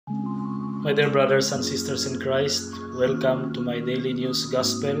My dear brothers and sisters in Christ, welcome to my daily news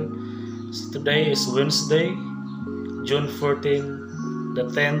gospel. So today is Wednesday, June 14, the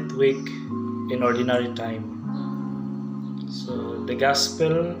 10th week in ordinary time. So the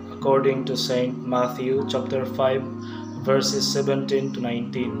gospel according to Saint Matthew chapter 5 verses 17 to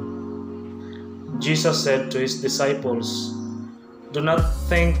 19. Jesus said to his disciples, "Do not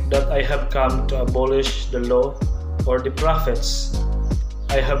think that I have come to abolish the law or the prophets.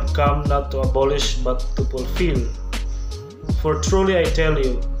 I have come not to abolish but to fulfill. For truly I tell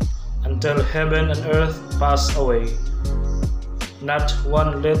you, until heaven and earth pass away, not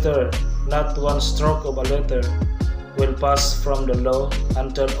one letter, not one stroke of a letter will pass from the law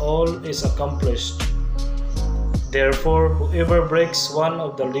until all is accomplished. Therefore, whoever breaks one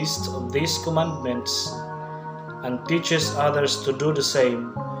of the least of these commandments and teaches others to do the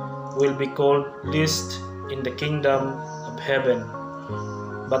same will be called least in the kingdom of heaven.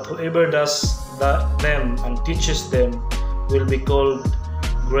 But whoever does them and teaches them will be called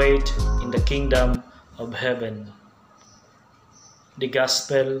great in the kingdom of heaven." The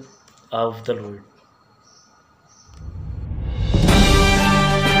Gospel of the Lord.